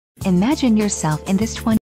Imagine yourself in this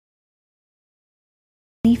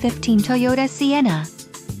 2015 Toyota Sienna.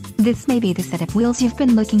 This may be the set of wheels you've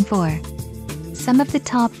been looking for. Some of the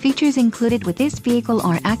top features included with this vehicle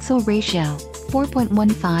are axle ratio,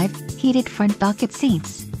 4.15, heated front bucket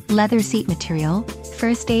seats, leather seat material,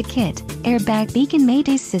 first aid kit, airbag beacon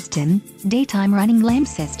Mayday system, daytime running lamp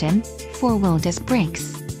system, 4-wheel disc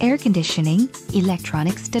brakes, air conditioning,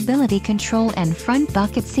 electronic stability control and front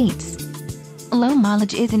bucket seats. Low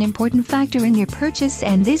mileage is an important factor in your purchase,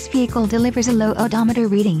 and this vehicle delivers a low odometer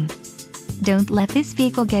reading. Don't let this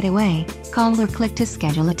vehicle get away. Call or click to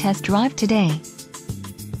schedule a test drive today.